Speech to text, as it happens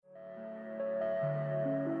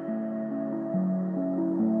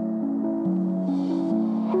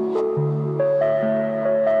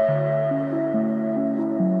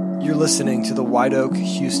listening to the White Oak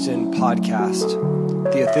Houston podcast,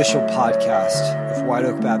 the official podcast of White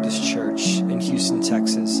Oak Baptist Church in Houston,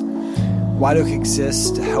 Texas. White Oak exists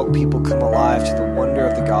to help people come alive to the wonder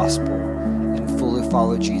of the gospel and fully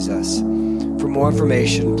follow Jesus. For more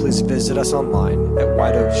information, please visit us online at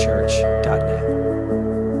whiteoakchurch.net.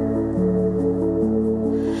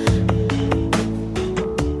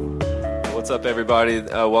 What's up, everybody?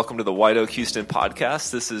 Welcome to the White Oak Houston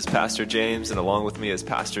podcast. This is Pastor James, and along with me is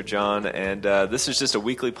Pastor John. And this is just a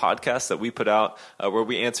weekly podcast that we put out where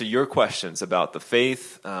we answer your questions about the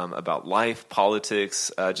faith, about life,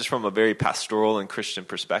 politics, just from a very pastoral and Christian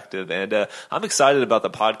perspective. And I'm excited about the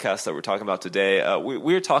podcast that we're talking about today.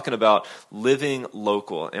 We're talking about living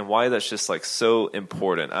local and why that's just like so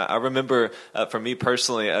important. I remember for me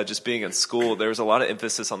personally, just being in school, there was a lot of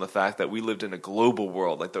emphasis on the fact that we lived in a global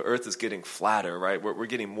world, like the earth is getting flatter, right? We're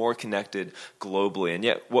getting more connected globally. And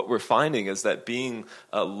yet what we're finding is that being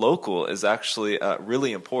local is actually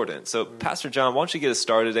really important. So Pastor John, why don't you get us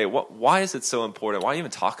started today? Why is it so important? Why even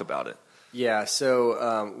talk about it? Yeah,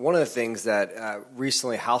 so one of the things that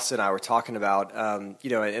recently House and I were talking about,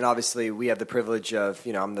 and obviously we have the privilege of,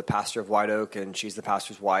 I'm the pastor of White Oak and she's the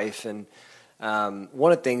pastor's wife. And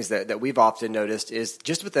one of the things that we've often noticed is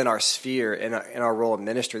just within our sphere, in our role in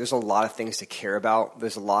ministry, there's a lot of things to care about.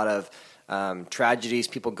 There's a lot of tragedies,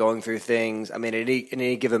 people going through things. I mean, in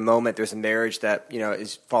any given moment, there's a marriage that,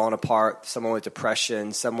 is falling apart, someone with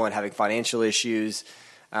depression, someone having financial issues,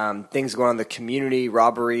 things going on in the community,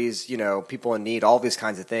 robberies, people in need, all these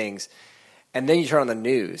kinds of things. And then you turn on the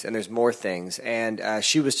news and there's more things. And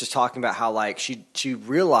she was just talking about how she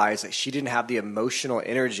realized that she didn't have the emotional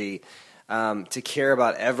energy to care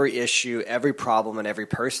about every issue, every problem, and every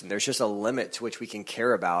person. There's just a limit to which we can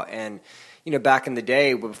care about. And back in the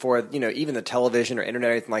day, before, even the television or internet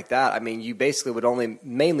or anything like that, I mean, you basically would only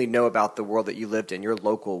mainly know about the world that you lived in, your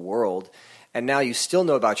local world. And now you still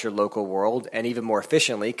know about your local world, and even more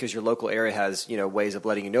efficiently, because your local area has, ways of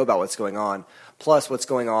letting you know about what's going on, plus what's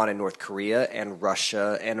going on in North Korea and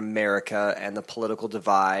Russia and America and the political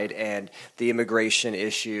divide and the immigration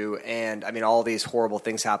issue and, all these horrible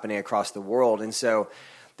things happening across the world. And so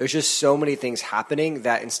there's just so many things happening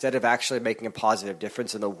that instead of actually making a positive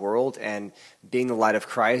difference in the world and being the light of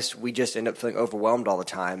Christ, we just end up feeling overwhelmed all the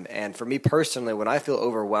time. And for me personally, when I feel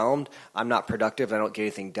overwhelmed, I'm not productive and I don't get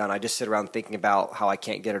anything done. I just sit around thinking about how I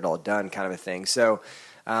can't get it all done, kind of a thing. So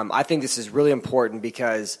I think this is really important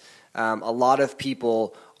because a lot of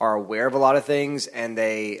people are aware of a lot of things and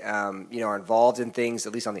they are involved in things,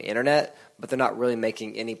 at least on the internet, but they're not really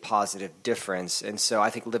making any positive difference. And so I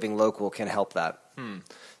think living local can help that.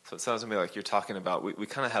 So it sounds to me like you're talking about we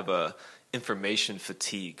kind of have a information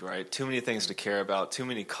fatigue, right? Too many things to care about, too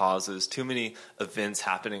many causes, too many events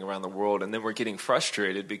happening around the world, and then we're getting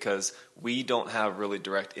frustrated because we don't have really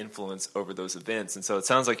direct influence over those events. And so it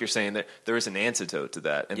sounds like you're saying that there is an antidote to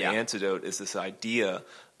that, and the antidote is this idea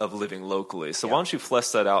of living locally. So why don't you flesh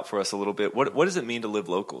that out for us a little bit? What does it mean to live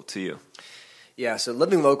local to you? Yeah, so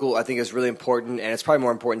living local I think is really important, and it's probably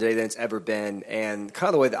more important today than it's ever been. And kind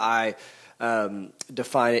of the way that I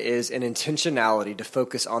define it is an intentionality to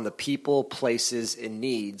focus on the people, places, and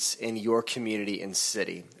needs in your community and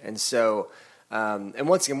city. And so, and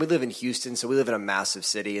once again, we live in Houston, so we live in a massive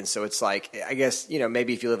city. And so it's like, I guess,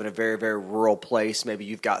 maybe if you live in a very, very rural place, maybe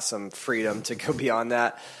you've got some freedom to go beyond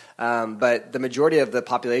that. But the majority of the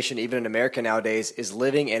population, even in America nowadays, is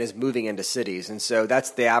living and is moving into cities. And so that's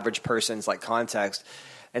the average person's context.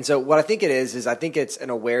 And so what I think it is I think it's an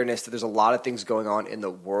awareness that there's a lot of things going on in the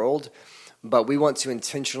world, but we want to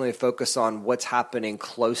intentionally focus on what's happening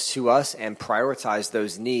close to us and prioritize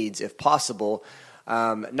those needs if possible,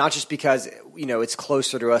 not just because, it's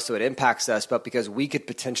closer to us so it impacts us, but because we could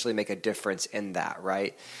potentially make a difference in that,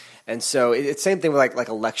 right? And so it's same thing with like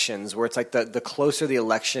elections, where it's like the closer the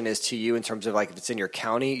election is to you in terms of if it's in your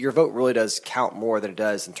county, your vote really does count more than it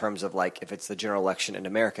does in terms of if it's the general election in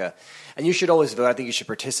America. And you should always vote. I think you should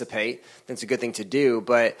participate. That's a good thing to do.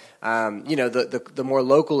 But the more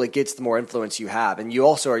local it gets, the more influence you have, and you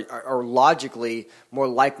also are logically more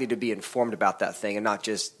likely to be informed about that thing and not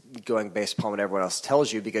just going based upon what everyone else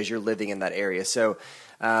tells you because you're living in that area. So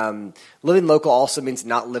living local also means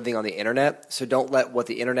not living on the internet. So don't let what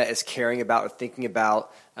the internet is caring about or thinking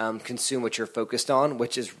about consume what you're focused on,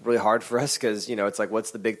 which is really hard for us because, it's like,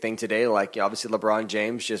 what's the big thing today? Obviously LeBron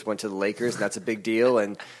James just went to the Lakers and that's a big deal.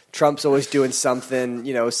 And Trump's always doing something,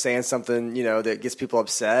 saying something, that gets people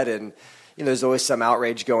upset. And, there's always some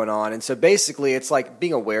outrage going on. And so basically it's like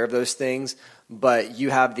being aware of those things, but you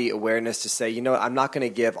have the awareness to say, I'm not going to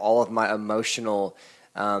give all of my emotional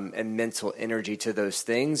and mental energy to those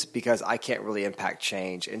things because I can't really impact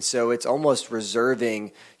change. And so it's almost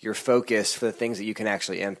reserving your focus for the things that you can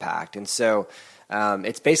actually impact. And so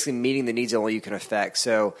it's basically meeting the needs of what you can affect.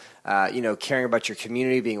 So, caring about your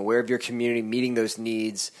community, being aware of your community, meeting those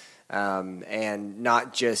needs, and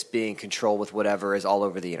not just being controlled with whatever is all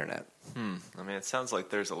over the internet. I mean, it sounds like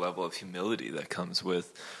there's a level of humility that comes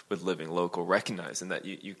with living local, recognizing that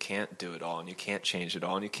you can't do it all and you can't change it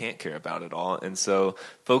all and you can't care about it all. And so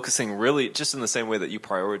focusing really just in the same way that you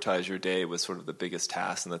prioritize your day with sort of the biggest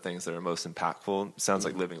tasks and the things that are most impactful, sounds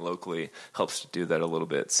like living locally helps to do that a little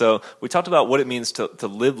bit. So we talked about what it means to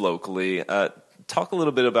live locally. Talk a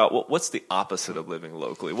little bit about what's the opposite of living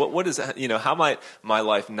locally. What is, how might my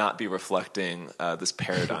life not be reflecting this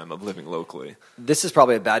paradigm of living locally? This is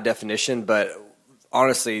probably a bad definition, but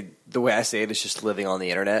honestly, the way I say it is just living on the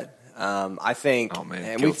internet. I think,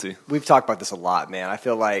 guilty. We've talked about this a lot, man. I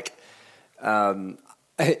feel like,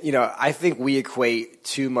 I think we equate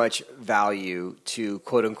too much value to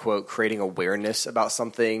quote unquote creating awareness about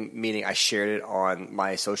something, meaning I shared it on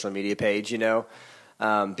my social media page,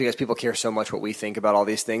 because people care so much what we think about all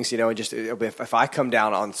these things, and just if I come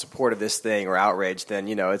down on support of this thing or outrage, then,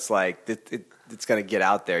 it's like it's going to get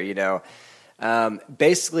out there,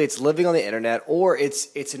 Basically, it's living on the internet, or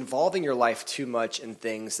it's involving your life too much in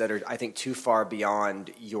things that are, I think, too far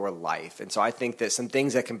beyond your life. And so I think that some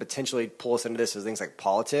things that can potentially pull us into this is things like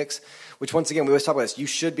politics, which once again, we always talk about this. You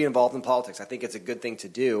should be involved in politics. I think it's a good thing to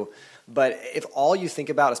do. But if all you think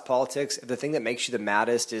about is politics, if the thing that makes you the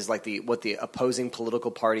maddest is like what the opposing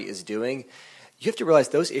political party is doing, you have to realize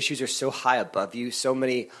those issues are so high above you, so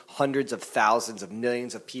many hundreds of thousands of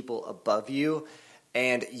millions of people above you.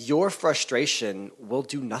 And your frustration will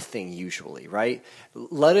do nothing usually, right?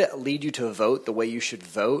 Let it lead you to vote the way you should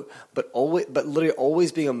vote, but literally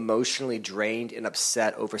always being emotionally drained and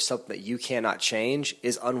upset over something that you cannot change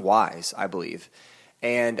is unwise, I believe.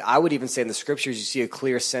 And I would even say in the scriptures, you see a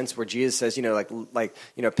clear sense where Jesus says,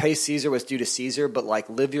 pay Caesar what's due to Caesar, but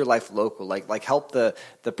live your life local, help the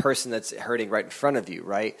person that's hurting right in front of you,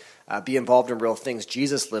 right? Be involved in real things.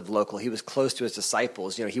 Jesus lived local. He was close to his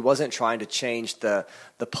disciples. He wasn't trying to change the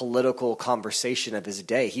political conversation of his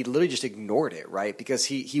day. He literally just ignored it, right? Because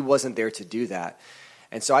he wasn't there to do that.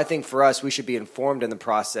 And so I think for us, we should be informed in the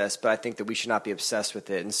process, but I think that we should not be obsessed with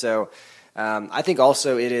it. And so I think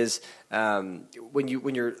also it is when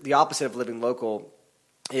you're the opposite of living local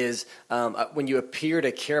is when you appear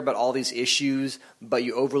to care about all these issues, but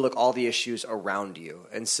you overlook all the issues around you.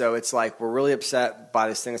 And so it's like we're really upset by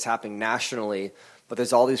this thing that's happening nationally, but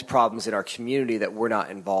there's all these problems in our community that we're not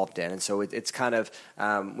involved in. And so it's kind of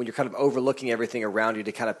when you're kind of overlooking everything around you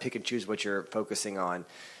to kind of pick and choose what you're focusing on.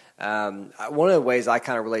 One of the ways I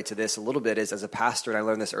kind of relate to this a little bit is as a pastor, and I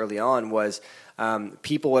learned this early on, was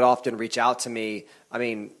people would often reach out to me. I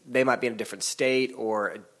mean, they might be in a different state or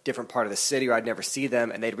a different part of the city, or I'd never see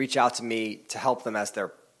them, and they'd reach out to me to help them as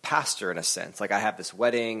their pastor in a sense. Like, I have this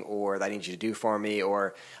wedding, or that I need you to do for me,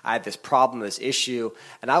 or I have this problem, this issue.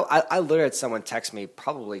 And I literally had someone text me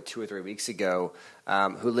probably 2 or 3 weeks ago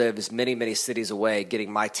who lives many, many cities away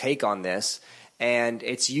getting my take on this. And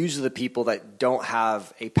it's usually the people that don't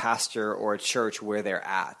have a pastor or a church where they're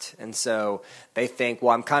at. And so they think,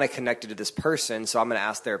 well, I'm kind of connected to this person, so I'm going to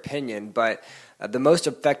ask their opinion. But the most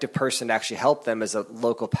effective person to actually help them is a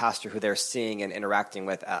local pastor who they're seeing and interacting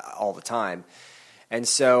with all the time. And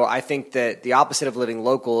so I think that the opposite of living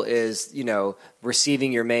local is,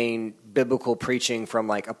 receiving your main biblical preaching from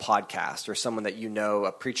like a podcast or someone that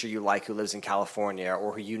a preacher you like who lives in California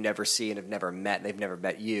or who you never see and have never met, and they've never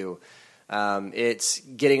met you. It's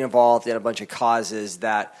getting involved in a bunch of causes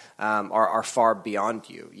that are far beyond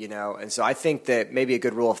you, And so I think that maybe a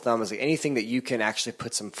good rule of thumb is like anything that you can actually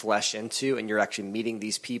put some flesh into and you're actually meeting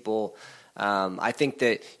these people. I think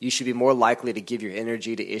that you should be more likely to give your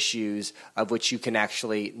energy to issues of which you can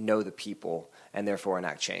actually know the people and therefore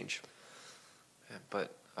enact change.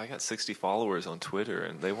 But I got 60 followers on Twitter,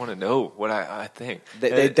 and they want to know what I think.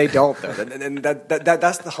 They don't, though. And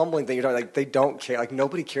that's the humbling thing. Like, they don't care. Like,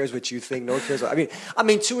 nobody cares what you think. No one cares. I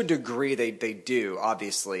mean, to a degree, they do,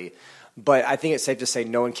 obviously. But I think it's safe to say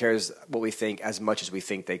no one cares what we think as much as we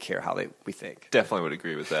think they care how we think. Definitely would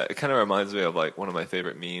agree with that. It kind of reminds me of like one of my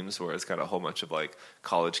favorite memes where it's got a whole bunch of like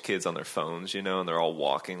college kids on their phones, and they're all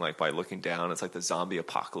walking like by looking down. It's like the zombie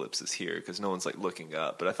apocalypse is here because no one's like looking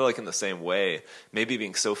up. But I feel like in the same way, maybe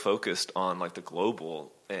being so focused on like the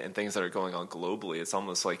global and things that are going on globally, it's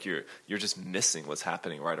almost like you're just missing what's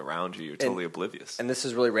happening right around you. You're totally oblivious. And this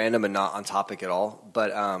is really random and not on topic at all,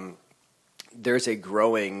 but there's a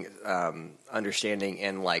growing understanding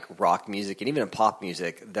in like rock music and even in pop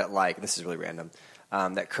music that like, this is really random,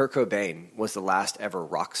 that Kurt Cobain was the last ever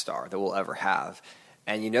rock star that we'll ever have.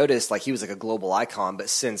 And you notice like he was like a global icon, but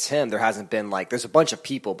since him there hasn't been like, there's a bunch of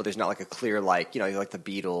people, but there's not like a clear like, you know, like the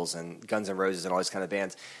Beatles and Guns N' Roses and all these kind of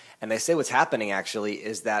bands. And they say what's happening actually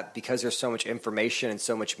is that because there's so much information and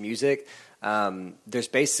so much music, there's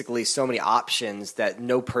basically so many options that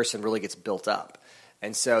no person really gets built up.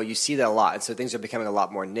 And so you see that a lot. And so things are becoming a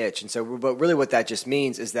lot more niche. And so, but really what that just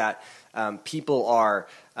means is that people are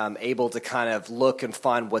able to kind of look and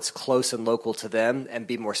find what's close and local to them and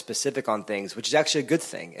be more specific on things, which is actually a good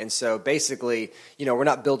thing. And so basically, you know, we're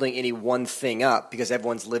not building any one thing up because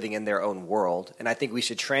everyone's living in their own world. And I think we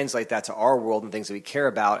should translate that to our world and things that we care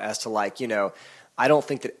about as to like, you know, I don't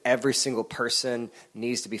think that every single person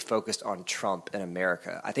needs to be focused on Trump in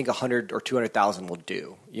America. I think 100 or 200,000 will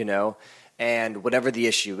do, you know, and whatever the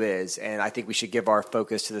issue is. And I think we should give our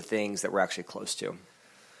focus to the things that we're actually close to.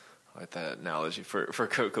 I like that analogy for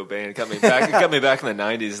Kurt Cobain. It got me back in the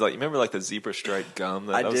 90s. Like, you remember like the zebra stripe gum?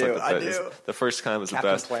 I do. The first kind was Captain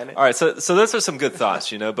the best. Planet. All right, so those are some good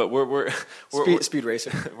thoughts, you know. But we're Speed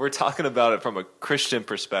Racer. We're talking about it from a Christian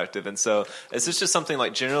perspective, and so is this just something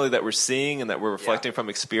like generally that we're seeing and that we're reflecting from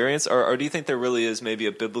experience, or do you think there really is maybe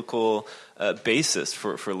a biblical basis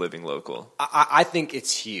for living local? I think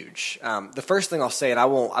it's huge. The first thing I'll say, and I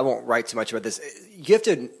won't write too much about this. You have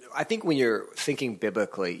to. I think when you're thinking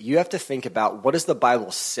biblically, you have to think about what does the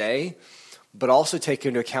Bible say, but also take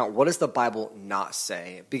into account what does the Bible not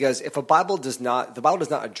say. Because if the Bible does not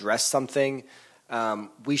address something,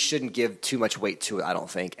 we shouldn't give too much weight to it, I don't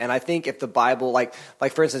think. And I think if the Bible, like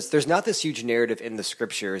for instance, there's not this huge narrative in the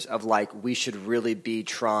scriptures of like we should really be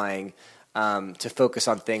trying to focus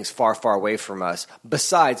on things far, far away from us,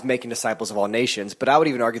 besides making disciples of all nations. But I would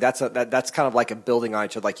even argue that's kind of like a building on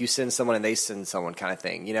each other, like you send someone and they send someone kind of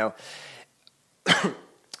thing, you know?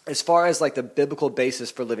 As far as like the biblical basis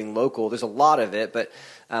for living local, there's a lot of it, but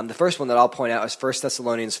the first one that I'll point out is 1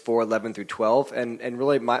 Thessalonians 4:11 through 12. And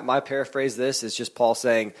really my paraphrase this is just Paul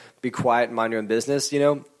saying, be quiet and mind your own business, you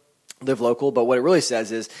know, live local. But what it really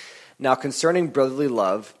says is, now concerning brotherly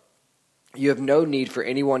love, you have no need for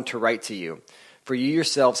anyone to write to you, for you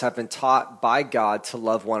yourselves have been taught by God to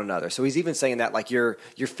love one another. So he's even saying that like you're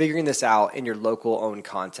figuring this out in your local own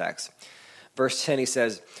context. Verse 10, he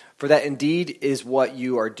says, for that indeed is what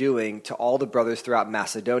you are doing to all the brothers throughout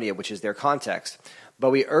Macedonia, which is their context.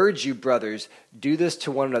 But we urge you, brothers, do this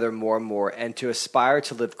to one another more and more, and to aspire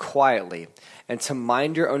to live quietly, and to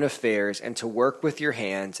mind your own affairs, and to work with your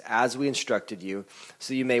hands as we instructed you,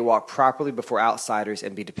 so you may walk properly before outsiders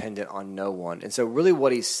and be dependent on no one. And so really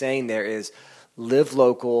what he's saying there is live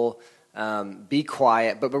local, be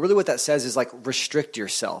quiet, but really what that says is like restrict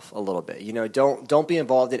yourself a little bit. You know, don't be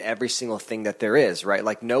involved in every single thing that there is, right?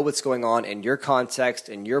 Like know what's going on in your context,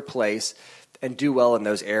 in your place, and do well in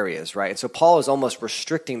those areas, right? And so Paul is almost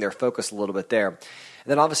restricting their focus a little bit there. And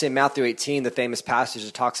then obviously in Matthew 18, the famous passage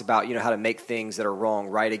that talks about, you know, how to make things that are wrong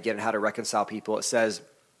right again, and how to reconcile people. It says,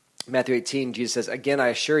 Matthew 18, Jesus says, again, I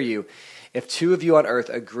assure you, if two of you on earth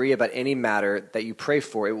agree about any matter that you pray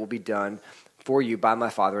for, it will be done for you by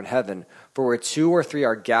my Father in heaven. For where two or three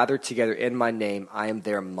are gathered together in my name, I am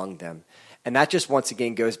there among them. And that just once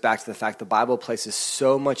again goes back to the fact the Bible places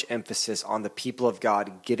so much emphasis on the people of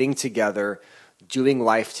God getting together, doing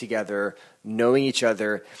life together, knowing each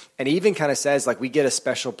other, and even kind of says like we get a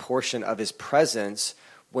special portion of his presence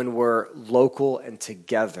when we're local and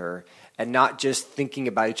together and not just thinking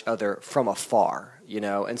about each other from afar, you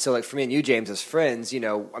know? And so like for me and you, James, as friends, you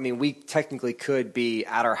know, I mean, we technically could be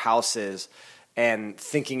at our houses and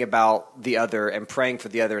thinking about the other and praying for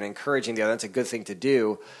the other and encouraging the other. That's a good thing to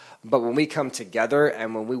do. But when we come together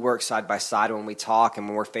and when we work side by side, when we talk and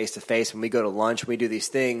when we're face to face, when we go to lunch, when we do these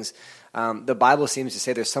things, the Bible seems to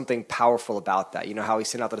say there's something powerful about that. You know how he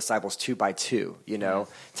sent out the disciples 2 by 2, you know.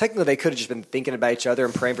 Technically, they could have just been thinking about each other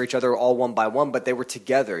and praying for each other all 1 by 1, but they were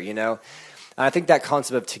together, you know. And I think that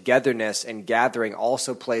concept of togetherness and gathering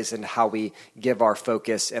also plays into how we give our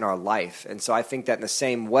focus in our life. And so I think that in the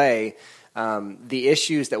same way, the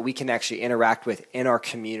issues that we can actually interact with in our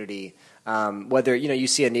community, whether you know you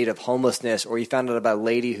see a need of homelessness, or you found out about a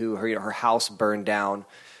lady who her house burned down,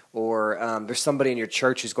 or there's somebody in your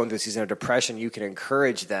church who's going through a season of depression, you can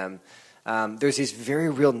encourage them. There's these very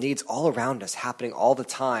real needs all around us happening all the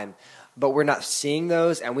time, but we're not seeing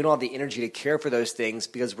those, and we don't have the energy to care for those things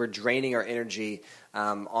because we're draining our energy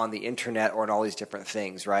on the internet or on all these different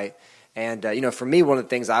things, right? And, you know, for me, one of the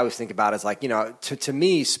things I always think about is like, you know, to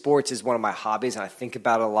me, sports is one of my hobbies, and I think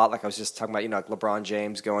about it a lot. Like I was just talking about, you know, like LeBron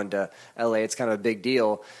James going to LA, it's kind of a big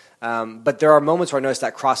deal. But there are moments where I notice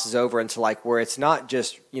that crosses over into like where it's not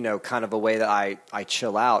just, kind of a way that I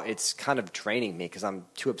chill out. It's kind of draining me because I'm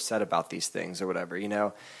too upset about these things or whatever,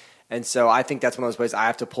 And so I think that's one of those ways I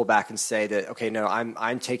have to pull back and say that, okay, no,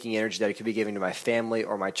 I'm taking energy that I could be giving to my family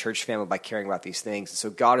or my church family by caring about these things. And so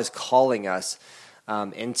God is calling us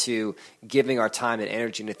into giving our time and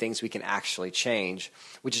energy into things we can actually change,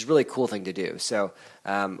 which is a really cool thing to do. So,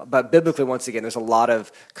 but biblically, once again, there's a lot of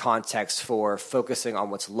context for focusing on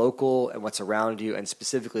what's local and what's around you, and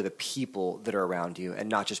specifically the people that are around you, and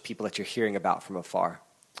not just people that you're hearing about from afar.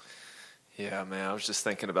 Yeah, man, I was just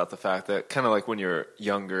thinking about the fact that kind of like when you're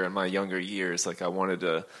younger, in my younger years, like I wanted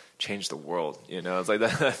to change the world, It's like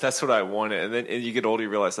that's what I wanted. And then you get older, you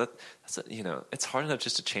realize it's hard enough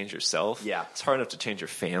just to change yourself. Yeah. It's hard enough to change your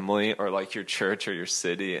family or like your church or your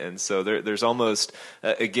city. And so there's almost,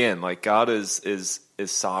 again, like God is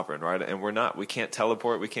sovereign, right? And we can't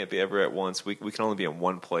teleport, we can't be everywhere at once. We can only be in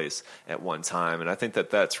one place at one time. And I think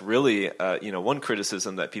that's really, one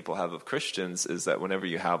criticism that people have of Christians is that whenever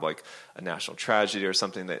you have like a national tragedy or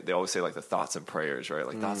something, they always say like the thoughts and prayers, right?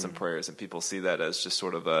 Like thoughts and prayers. And people see that as just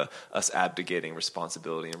sort of us abdicating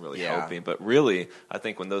responsibility and really helping. But really, I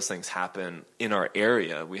think when those things happen in our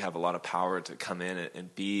area, we have a lot of power to come in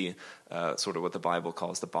and be sort of what the Bible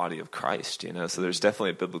calls the body of Christ, So there's definitely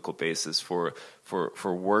a biblical basis for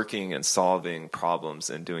working and solving problems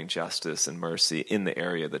and doing justice and mercy in the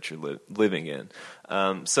area that you're living in.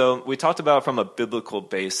 So we talked about it from a biblical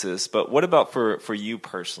basis, but what about for you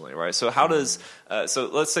personally, right? So how does so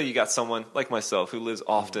let's say you got someone like myself who lives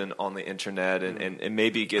often on the internet and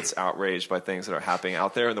maybe gets outraged by things that are happening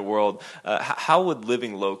out there in the world. How would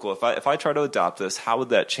living local, if I try to adopt this, how would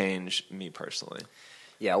that change me personally?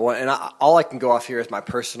 Yeah, well, and all I can go off here is my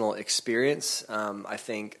personal experience. I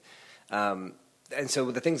think, and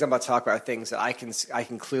so the things I'm about to talk about are things that I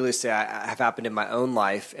can clearly say have happened in my own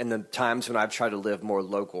life and the times when I've tried to live more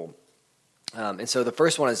local. And so the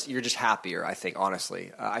first one is you're just happier, I think,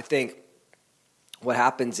 honestly. I think what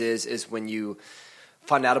happens is when you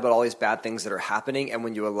find out about all these bad things that are happening and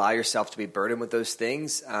when you allow yourself to be burdened with those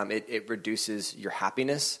things, it reduces your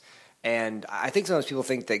happiness. And I think sometimes people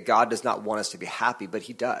think that God does not want us to be happy, but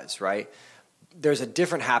he does, right? There's a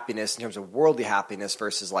different happiness in terms of worldly happiness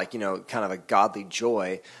versus like, kind of a godly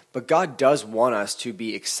joy. But God does want us to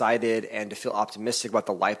be excited and to feel optimistic about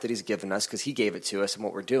the life that he's given us because he gave it to us and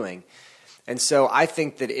what we're doing. And so I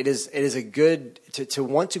think that it is a good, to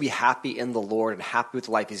want to be happy in the Lord and happy with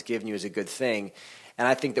the life he's given you is a good thing. And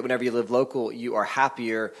I think that whenever you live local, you are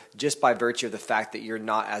happier just by virtue of the fact that you're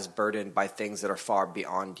not as burdened by things that are far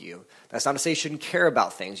beyond you. That's not to say you shouldn't care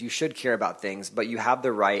about things. You should care about things, but you have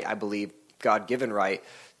the right, I believe, God-given right,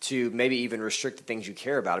 to maybe even restrict the things you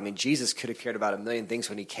care about. I mean, Jesus could have cared about a million things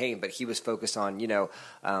when he came, but he was focused on,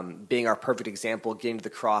 being our perfect example, getting to the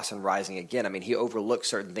cross and rising again. I mean, he overlooked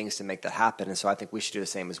certain things to make that happen, and so I think we should do the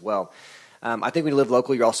same as well. I think when you live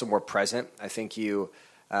local, you're also more present. I think you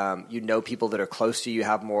know people that are close to you,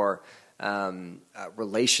 have more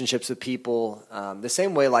relationships with people. The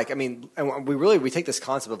same way, and we take this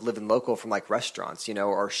concept of living local from like restaurants,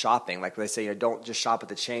 or shopping. Like they say, don't just shop at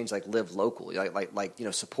the chains, like live local,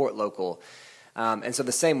 support local. And so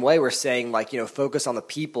the same way we're saying, focus on the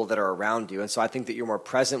people that are around you. And so I think that you're more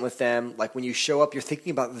present with them. Like when you show up, you're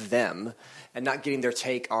thinking about them and not getting their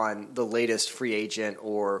take on the latest free agent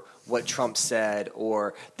or what Trump said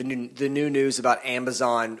or the new news about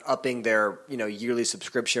Amazon upping their, yearly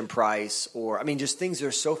subscription price or, just things that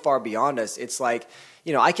are so far beyond us. It's like,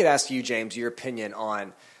 I could ask you, James, your opinion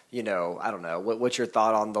on, I don't know, what's your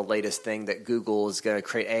thought on the latest thing that Google is going to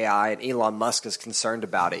create AI and Elon Musk is concerned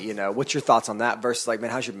about it? What's your thoughts on that versus like,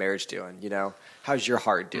 man, how's your marriage doing? How's your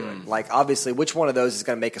heart doing? Like, obviously, which one of those is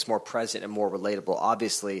going to make us more present and more relatable?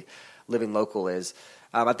 Obviously, living local is.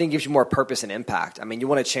 I think it gives you more purpose and impact. I mean, you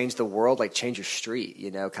want to change the world, like change your street,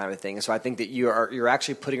 kind of thing. And so I think that you're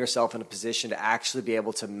actually putting yourself in a position to actually be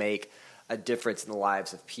able to make a difference in the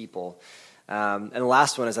lives of people. And the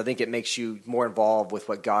last one is I think it makes you more involved with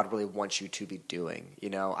what God really wants you to be doing.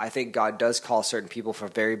 I think God does call certain people for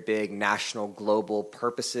very big national, global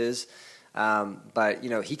purposes. But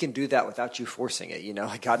he can do that without you forcing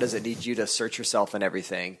it. God doesn't need you to search yourself and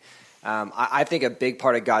everything. I think a big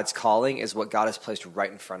part of God's calling is what God has placed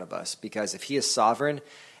right in front of us. Because if he is sovereign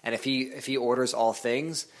and if he orders all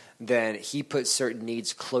things, then he puts certain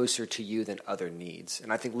needs closer to you than other needs.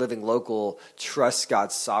 And I think living local trusts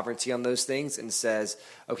God's sovereignty on those things and says,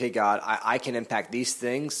 okay, God, I can impact these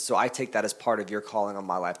things, so I take that as part of your calling on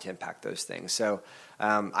my life to impact those things. So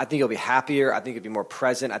I think you'll be happier. I think you'll be more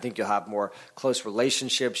present. I think you'll have more close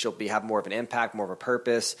relationships. You'll have more of an impact, more of a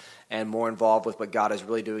purpose, and more involved with what God is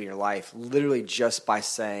really doing in your life, literally just by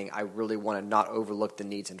saying, I really want to not overlook the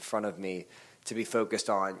needs in front of me, to be focused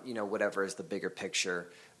on, whatever is the bigger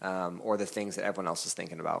picture, or the things that everyone else is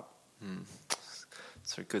thinking about.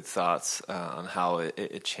 So good thoughts on how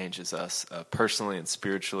it changes us personally and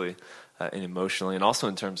spiritually and emotionally, and also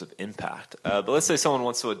in terms of impact. But let's say someone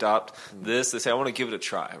wants to adopt this. They say, I want to give it a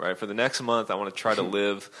try, right? For the next month, I want to try to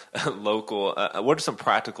live local. What are some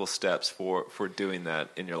practical steps for doing that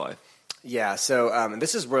in your life? Yeah, so and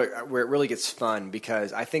this is where it really gets fun,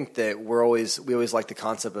 because I think that we always like the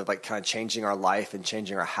concept of like kind of changing our life and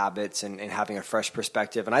changing our habits and having a fresh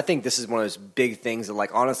perspective. And I think this is one of those big things that,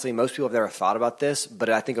 like, honestly, most people have never thought about this,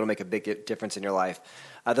 but I think it'll make a big difference in your life.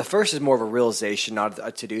 The first is more of a realization, not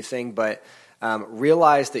a to-do thing, but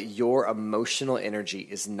realize that your emotional energy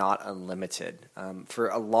is not unlimited. For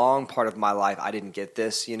a long part of my life, I didn't get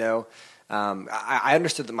this, I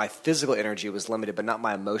understood that my physical energy was limited, but not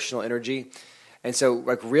my emotional energy. And so,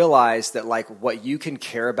 realize that, what you can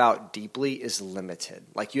care about deeply is limited.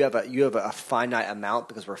 Like, you have a finite amount,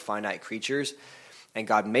 because we're finite creatures, and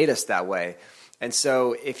God made us that way. And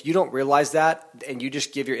so, if you don't realize that, and you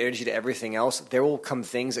just give your energy to everything else, there will come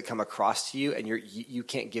things that come across to you, and you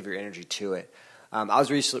can't give your energy to it. I was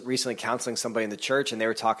recently counseling somebody in the church, and they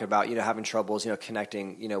were talking about, having troubles,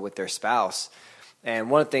 connecting, with their spouse.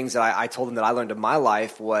 And one of the things that I told them that I learned in my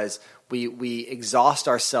life was we exhaust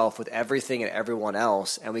ourselves with everything and everyone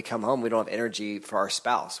else, and we come home, we don't have energy for our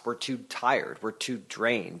spouse. We're too tired. We're too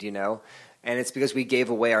drained, And it's because we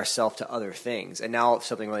gave away ourselves to other things. And now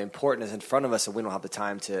something really important is in front of us, and we don't have the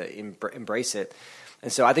time to embrace it.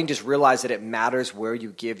 And so I think just realize that it matters where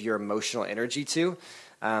you give your emotional energy to.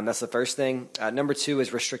 That's the first thing. Number 2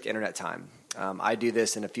 is restrict internet time. I do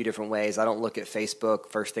this in a few different ways. I don't look at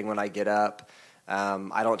Facebook first thing when I get up.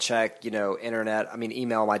 I don't check,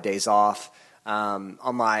 email my days off.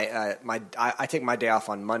 I take my day off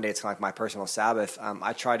on Monday. It's kind of like my personal Sabbath.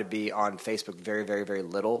 I try to be on Facebook very, very, very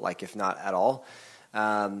little, if not at all.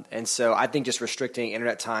 And so I think just restricting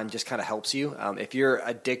internet time just kind of helps you. If you're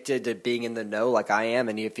addicted to being in the know like I am,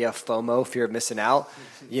 and if you have FOMO, fear of missing out,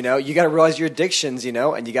 you got to realize your addictions,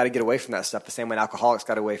 and you got to get away from that stuff the same way an alcoholics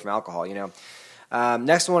got away from alcohol,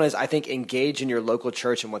 Next one is, I think, engage in your local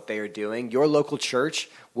church and what they are doing. Your local church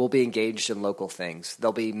will be engaged in local things.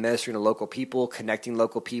 They'll be ministering to local people, connecting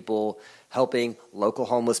local people, helping local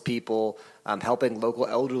homeless people, helping local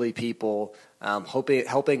elderly people,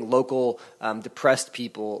 helping local depressed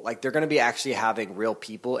people. They're going to be actually having real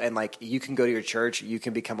people, and you can go to your church, you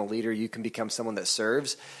can become a leader, you can become someone that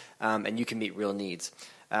serves, and you can meet real needs.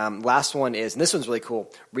 Last one is, and this one's really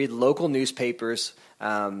cool, read local newspapers,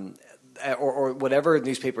 or whatever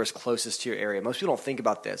newspaper is closest to your area. Most people don't think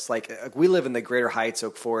about this. We live in the Greater Heights,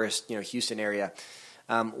 Oak Forest, Houston area.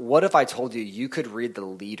 What if I told you could read the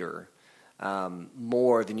Leader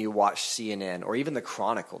more than you watch CNN or even the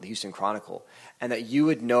Chronicle, the Houston Chronicle, and that you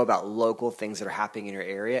would know about local things that are happening in your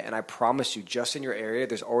area? And I promise you, just in your area,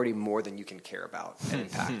 there's already more than you can care about and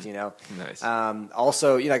impact. Nice.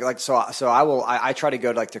 Also, I try to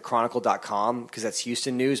go to Chronicle.com, because that's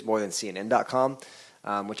Houston news more than CNN.com.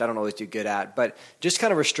 Which I don't always do good at, but just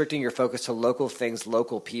kind of restricting your focus to local things,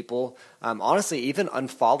 local people. Honestly, even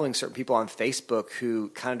unfollowing certain people on Facebook who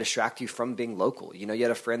kind of distract you from being local. You had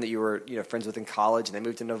a friend that you were friends with in college, and they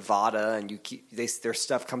moved to Nevada, and their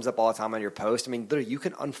stuff comes up all the time on your post. Literally, you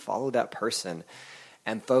can unfollow that person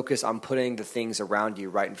and focus on putting the things around you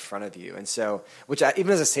right in front of you. And so, even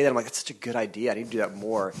as I say that, I'm like, that's such a good idea. I need to do that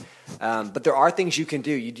more. But there are things you can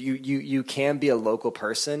do. You can be a local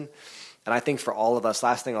person. And I think for all of us,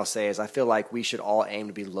 last thing I'll say is I feel like we should all aim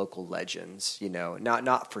to be local legends,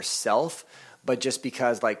 not for self, but just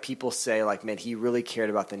because people say man, he really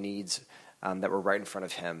cared about the needs that were right in front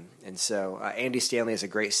of him. And so Andy Stanley has a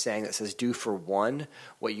great saying that says, do for one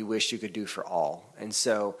what you wish you could do for all. And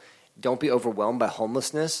so don't be overwhelmed by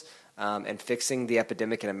homelessness. And fixing the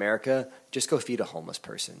epidemic in America, just go feed a homeless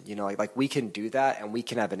person. We can do that, and we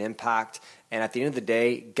can have an impact. And at the end of the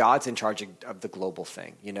day, God's in charge of the global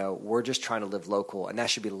thing. We're just trying to live local, and that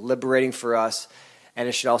should be liberating for us. And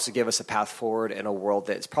it should also give us a path forward in a world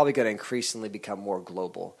that's probably going to increasingly become more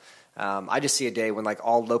global. I just see a day when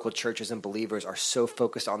all local churches and believers are so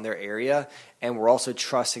focused on their area, and we're also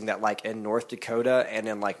trusting that in North Dakota and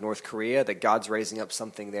in North Korea, that God's raising up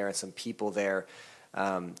something there and some people there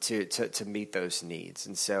to meet those needs.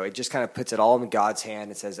 And so it just kind of puts it all in God's hand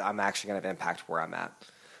and says, I'm actually going to have impact where I'm at.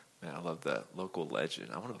 Man, I love that. Local legend.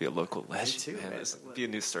 I want to be a local legend. Me too, man. This would be a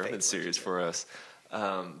new sermon series for us.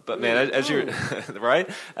 But man, as you're right,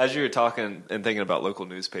 as you were talking and thinking about local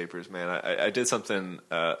newspapers, man, I did something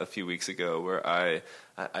a few weeks ago where I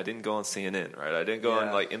didn't go on CNN, right? I didn't go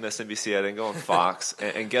on like MSNBC. I didn't go on Fox.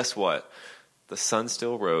 and guess what? The sun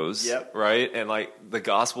still rose, right? And like the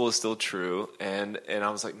gospel is still true. And I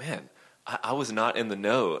was like, man, I was not in the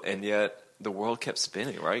know, and yet the world kept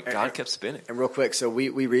spinning, right? God kept spinning. And real quick, so we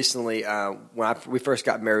recently, when we first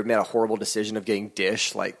got married, we made a horrible decision of getting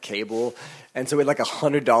Dish, like cable. And so we had like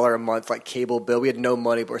 $100 a month, like cable bill. We had no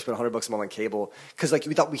money, but we spent $100 a month on cable because like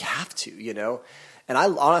we thought we have to, you know? And I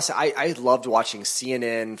honestly, I loved watching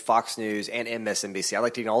CNN, Fox News, and MSNBC. I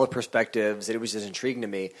liked getting all the perspectives, and it was just intriguing to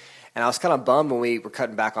me. And I was kind of bummed when we were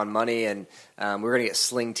cutting back on money, and we were going to get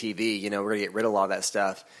Sling TV, you know, we're going to get rid of a lot of that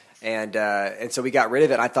stuff. And so we got rid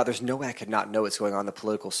of it. And I thought there's no way I could not know what's going on in the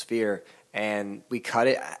political sphere. And we cut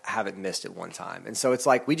it. I haven't missed it one time. And so it's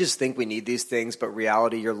like we just think we need these things, but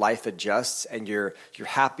reality, your life adjusts, and you're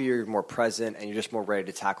happier, you're more present, and you're just more ready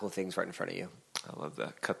to tackle things right in front of you. I love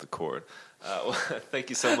that. Cut the cord. Well, thank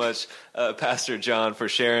you so much, Pastor John, for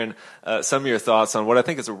sharing some of your thoughts on what I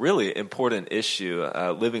think is a really important issue,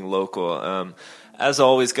 living local. As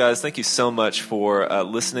always, guys, thank you so much for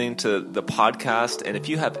listening to the podcast. And if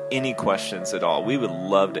you have any questions at all, we would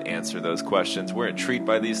love to answer those questions. We're intrigued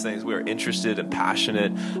by these things. We are interested and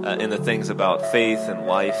passionate in the things about faith and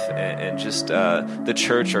life and just the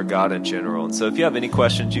church or God in general. And so if you have any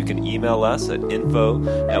questions, you can email us at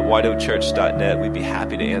info@whiteoakchurch.net. We'd be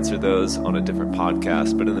happy to answer those on a different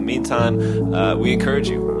podcast. But in the meantime, we encourage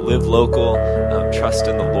you, live local, trust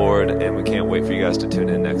in the Lord, and we can't wait for you guys to tune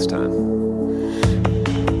in next time.